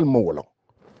le ti fal mo wolo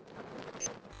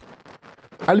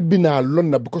albina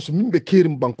lonna because mimbe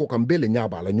kerim banko kam bele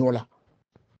nyaba la nyola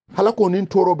halako nin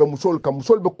torobe musol kam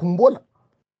musol be kumbola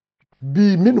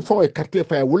bi min fon e carte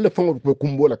fa wala fon be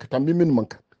kumbola katam bi min man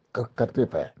carte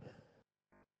fa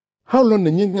how lon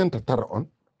ne nyenta tara on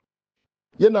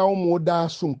yena o mo da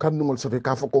sum kannugol sote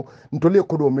ka fako ntole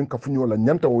ko do min ka funyola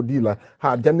nyanta o dila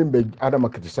ha janimbe adama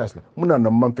kritisas muna na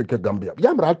man feke gambia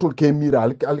yamra tol ke mira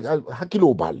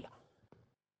hakilo balla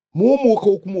momo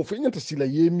ko kumo fe nyanta sila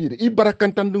ye mire I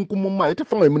barakantan dun kumo ma ite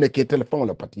fango mune ke telefon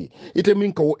la pati ite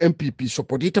min ko MPP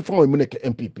support ite fango mune ke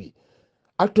MPP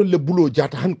alto le bulo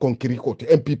jata han konkiri ko te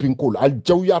MPP ko al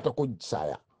jawyata ko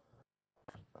saya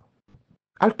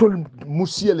alto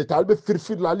musiele talbe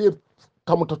firfir la le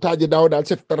kamo to taje dawda al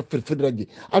sef tar firfir raji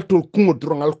alto kungo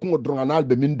dronga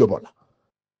albe min domola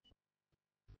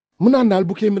muna nal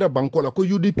bu ke mira bankola ko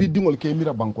UDP dingol ke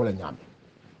mira bankola nyame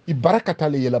I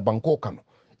barakatale yela banko kano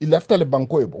I lafta le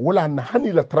banko ebo wala na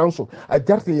hani la transo a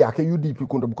jarte ya ke UDP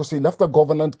kondo because I lafta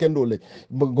government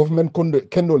government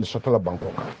kendo le shotala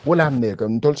banko wala ne ka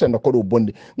ntol sen ko do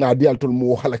bondi na dial tol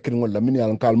mo hala kiringol la min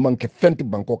yal kal manke fenti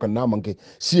banko kan na manke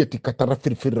sieti katara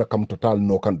firfir kam total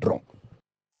no kan dron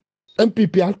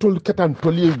MPP al tol katan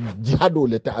toli jihado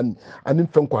le ta anin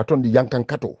fen ko atondi yankan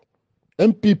kato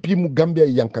MPP mu Gambia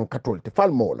yankan katol te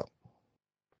fal mo wala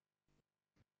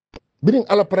birin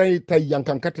ala pray tay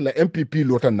yankan katila MPP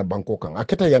lotan na banko kan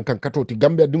aketa yankan katoti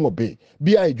Gambia dingo be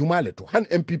bi ay jumale to han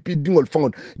MPP dingol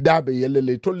fangol dabe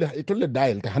yelele tolle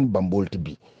dayel ta han bambolti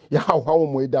bi ya haw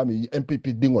moy dami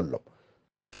MPP dingol lo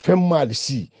femmal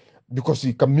si because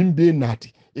ka mimbe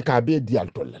nati e ka be dial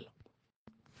tolle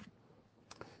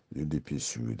UDP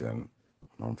Sweden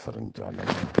non faran jala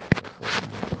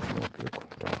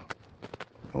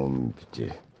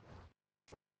bije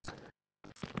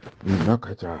ni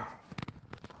nakaja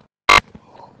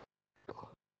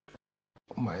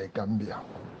my Gambia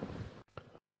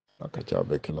akacha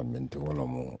be kila minti wala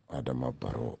mo adama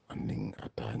baro aning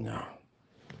atanya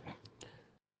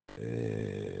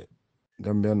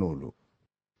Gambia nolu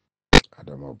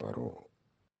adama baro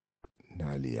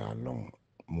nali ya long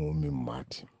mo mi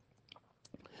mati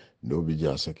do bi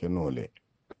ja sekenole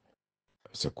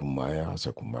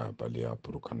sekumaya balia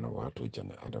purukana watu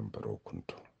jane adam baro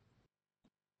kunto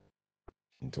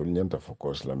ntol nyanta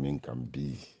focus Lamin kan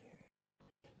bi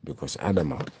because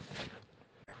adama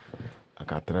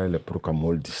akatra le puruka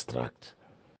mol distract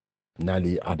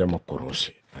nali adama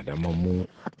korose adama mu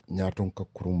nyaton ka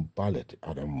kurum ballet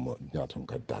adama mu nyaton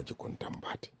ka daji kon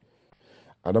tambati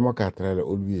adama ka trailer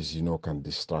always can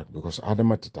distract because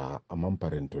adama tita amam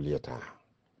parentolieta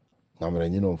namra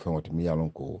nyino mfawati mi yalon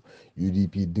ko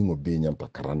UDP dingo be nyanta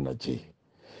karanna je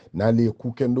nali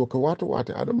ku kendo ka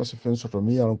wata adama se fen soto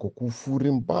mi yalon ko ku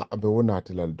furim ba abe wona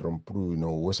tilal drum pro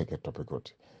wosa ke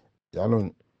topikot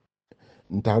yalon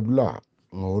ntadula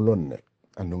ngolonne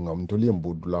andu ngam toliyam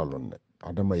bodula lonne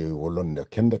adama ye wolonne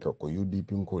kende ka ko UDP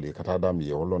ko le kata dam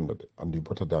ye wolonne de andi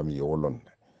bota dam ye wolonne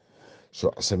so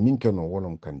asa min no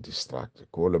wolon kan distract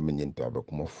ko wala min yinta be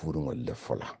kuma furun le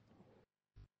fola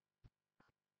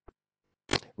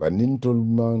wa nintol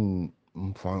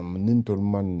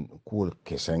man kuol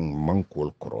keseng man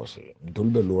kuol crosse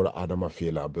dolbe lora adama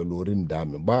fela be lorin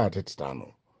dami ba tetano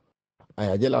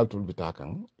aya jela tul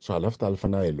bitakan so alafta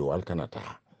alfana e lo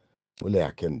alkanata wala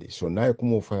ya kendi so na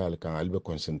kuma fa alkan albe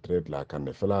concentrate la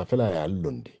kan fela ya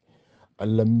allundi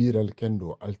alla miral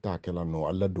kendo alta kala no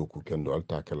alla doku kendo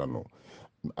alta kala no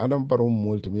adam baro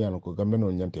molti mi yana ko gambe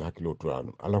no nyanti hakilo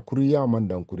turanu ala kuriya man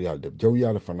dan kuriya de jawya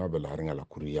ala fana be la ala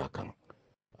kuriya kan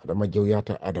adama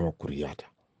jawyata adama kuriyata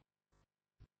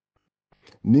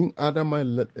nin adama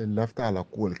lafta ala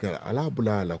kuol ke ala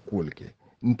bula ala kuol ke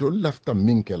ntol lafta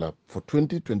min ke la for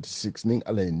 2026 nin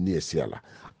ala ni siala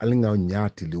ala nga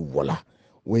nyati li wala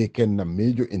we ken na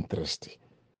major interest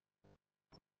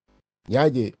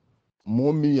yaje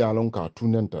momi yalon ka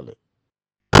tunentale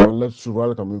wala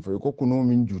sural kam min fay ko kuno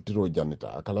min jutiro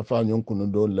janita akala fa nyon kuno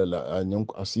do la nyon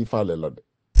asifa le la de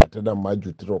tada ma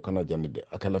jutiro kana janide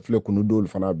akala fle kuno do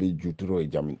fana be jutiro e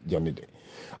janide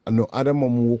ano adama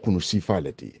mu kunu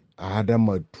sifaleti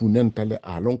adama tunen tale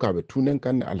alon ka be tunen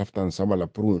kan alaftan samala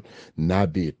pro na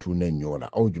be tunen nyola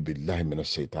auju billahi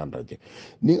minash shaitan rajim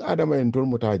ni adama en tol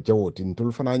muta jawoti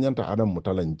tol fana nyanta adam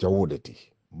mutalan jawodeti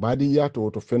badi yato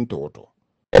to fente oto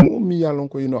mo mi yalon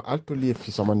ko alto li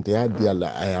fi samante ya di alla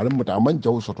ay alam muta man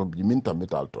jaw soto bi min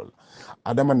tamita altol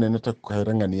adama nenata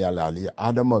kayranga ni yalla ali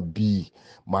adama bi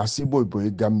masi boy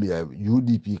gambia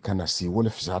UDP kana si wala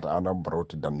fi sata adam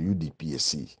baroti dan UDP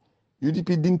si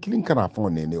UDP din kilin kana fo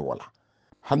nene wala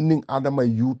hannin adama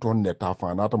yuton ne ta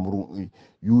fa nata muru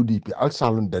UDP al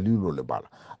salon dalilo le bala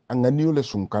angani le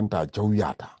sunkanta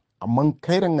jawyata amman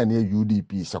kayranga ne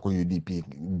UDP sako UDP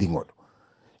dingol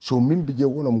so min bije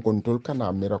wonam kontol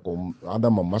kana mera ko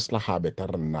adama maslaha be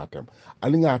taran natam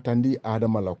alinga tandi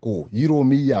adama la ko yiro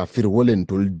mi ya fir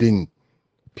wolentol ding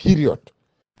period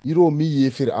yiro mi ye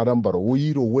fir adam baro wo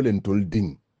yiro wolentol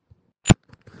ding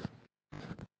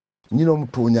ñinom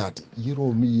toñaati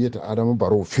yiro mi yeta adama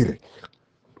baro fir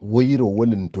wo yiro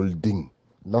wolentol ding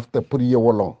lafta pour ye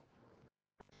wolon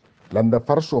landa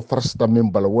farso farsta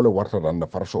min bala wala warta landa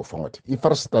farso fongati i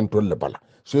farstan tolle bala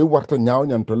so i warta nyaaw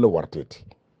nyan tolle warteti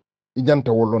i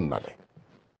janta wolon nale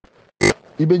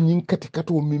ibe nyin kati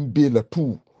kato min bela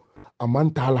tu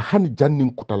amanta ala hani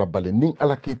jannin kutala bale nin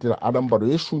ala kitira adam bado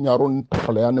yesu nyaron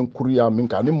tafala yanen kuriya min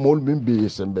ka ni mol min be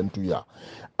sembentu ya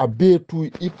abe tu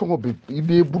ifongo be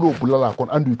ibe bulo bulala kon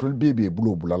andu tol bebe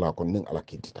bulo bulala kon nin ala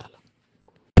kitita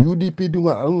UDP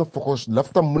dunga alanga focus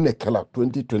lafta mune kala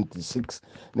 2026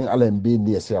 nin ala mbe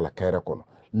ni ese ala kaira kono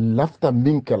lafta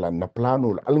min kala na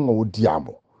plano alanga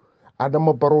wodiamo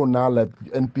adama baro na la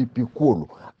NPP kolo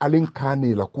alin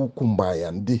kane la ku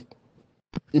kumbayandi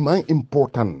iman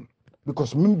important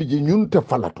because min bije ñun te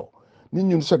falato ni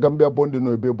ñun sa gambia bondi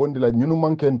no be bondi la ñunu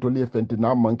manke en toli fenti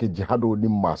na manke jihado ni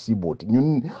masiboti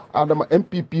ñun adama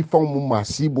MPP fon mu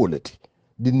masiboleti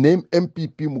the name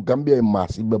MPP mu gambia e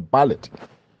masibe ballet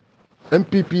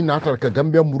MPP natal ka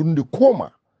gambia murundi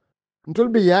koma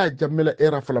ntolbe ya jamila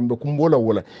era falambe kumbola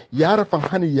wala yara fan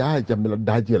hani ya jamila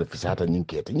dajela fisata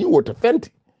nyinkete ni wota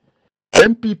fenti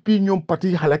MPP ñom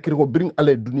pati halakiri ko birin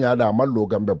ale duniya da mallo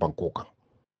gambe bankoka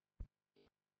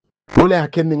wala ya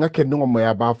kenni nga kenni ngo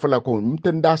ya ba fala ko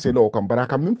mten da se lo kan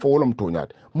baraka min fo wolom to nyaat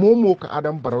momo ka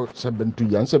adam baro sabentu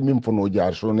yan se min fo no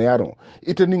jaar so ne yaro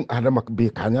itening adam ak be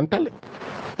kanyan tale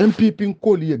MPP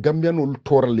ko li gambian ul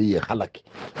toral li halaki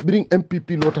birin MPP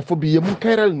lota fo bi yemu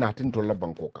kayral natin to la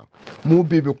banko kan mo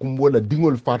bebe kumbola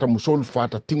dingol fata musol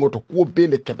fata tingoto ko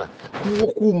bele keta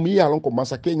ko mi yalon ko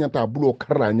masa kenya ta bulo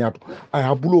karra nyaato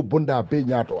aya bulo bonda be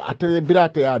nyaato ate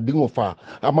birate ya dingo fa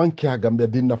amanki ya gambia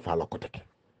dinna fala ko teke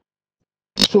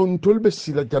so ntolbe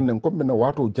sila janne nkombe na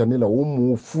watu janila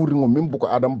umu furi ngo mimbu ko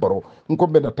adam baro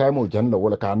nkombe na time janila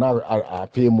wala kana a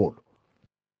femo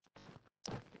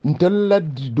ntella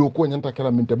di do ko nyanta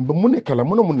kala min tambe mune kala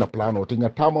mun na plano te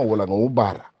nyatama wala ngo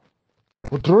bara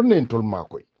utrone ntol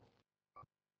makoy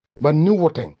ban ni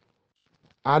woten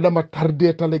adama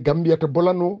tarde tale gambia te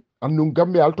bolano annu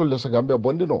gambia alto le sa gambia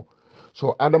bondino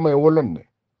so adama e wolonne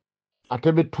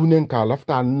atebe tunen ka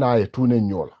lafta na ye tunen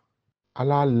nyola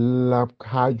ala la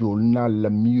hajo na la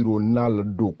miro na la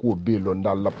doko belo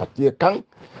na la patie kan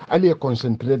ali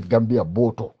concentrate Gambia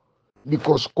boto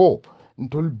because ko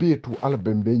ntol betu ala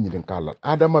bembe nyirin kala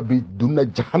adama be dunna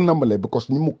jahannama le because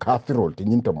ni mu kafirol te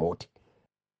nyinta moti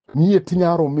ni ye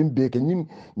tinyaro min be ke ni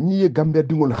ye Gambia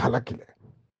dingol halakile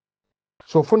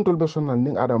so fontol be sonal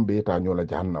ning adam be ta nyola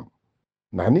jahannam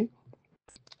nani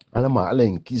alama ala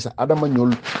en kisa adama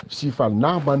nyol sifal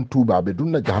na ban tuba be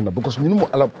dunna jahannam because ni mu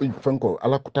ala fanko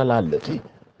ala kutala leti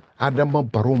adama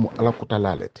baromo ala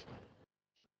kutala leti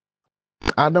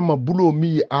adama bulo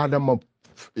mi adama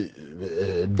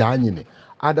danyine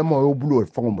adama yo bulo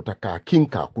fango mutaka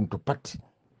kinka kuntu pati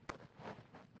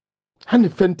hani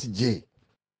fenti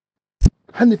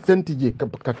je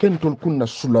ka kentol kunna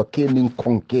sula kenin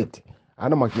konketi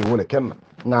adama ke wole kenna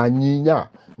nga nyinya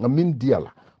nga min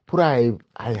diala pura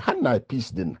ay hanna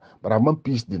peace din bara man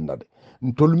peace din nade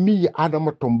ntol mi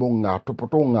adama tombo nga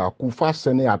topoto nga ku fa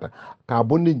seneyata ka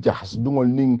bonni jahas dungol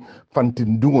ning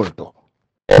fantin dungol to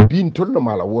bin tol no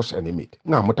mala wos enemy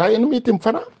nga muta enemy tim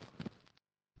fana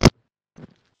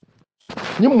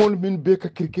nyimol min be ka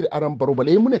kirkir aram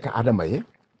barobale mune ka adama ye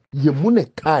mune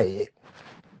kaye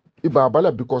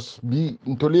ibabala because bi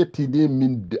ntole tine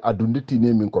min adundi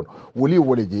tine min kon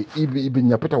wole je ibi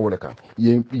nyapeta wole kan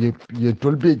ye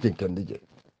tolbe jenkende je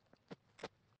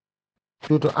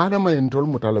to adama en tol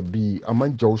mutala bi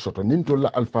aman jaw soto nin tol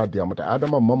alfa diamata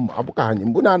adama mam abuka hani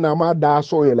mbuna na ma da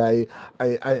so yela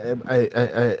ay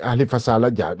halifa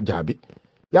sala jabi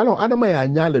yalo adama ya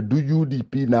nyale du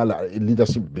UDP na la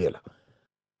leadership bela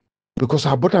because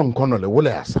abotan kono le wole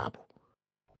ya sabo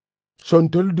son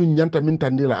tol du nyanta min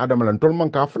tandila adama lan tol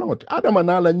man ka flangot adama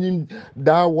nala nyin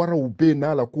da wara ube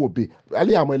nala ko be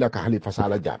ali amoyla ka halifa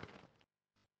sala jabi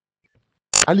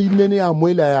ali nene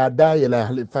amoyla ya da yela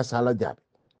halifa sala jabi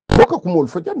boka kumol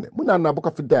fo janne muna na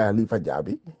boka fidda halifa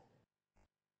jabi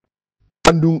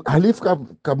andung halifa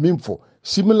ka mimfo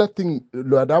similar thing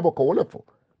lo adabo ko wala fo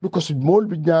because mol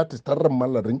bi nyaata tarram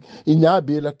mala ring inya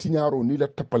be la tinyaro ni la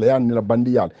tapaleyan ni la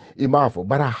bandiyal imafo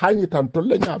bara hani tan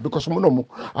tolle nya because monomu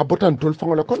abotan tol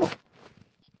fangole kono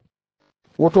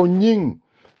woto nying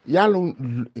yalo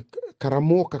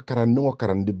karamo ka karanno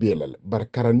karande belal bar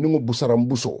karanno busaram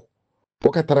buso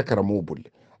boka tara karamo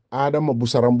bulle adama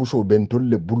busaram buso ben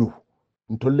tolle bulu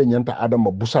ntolle nyanta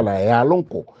adama busala yalon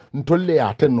ko ntolle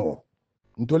ya tenno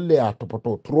ntolle ya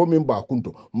topoto tro min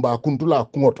mba kuntu la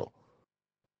kungoto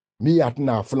mi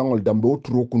yatna fulangol dambe o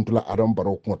tro kuntu la adam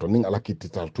baro kungoto ning ala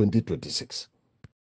kitital 2026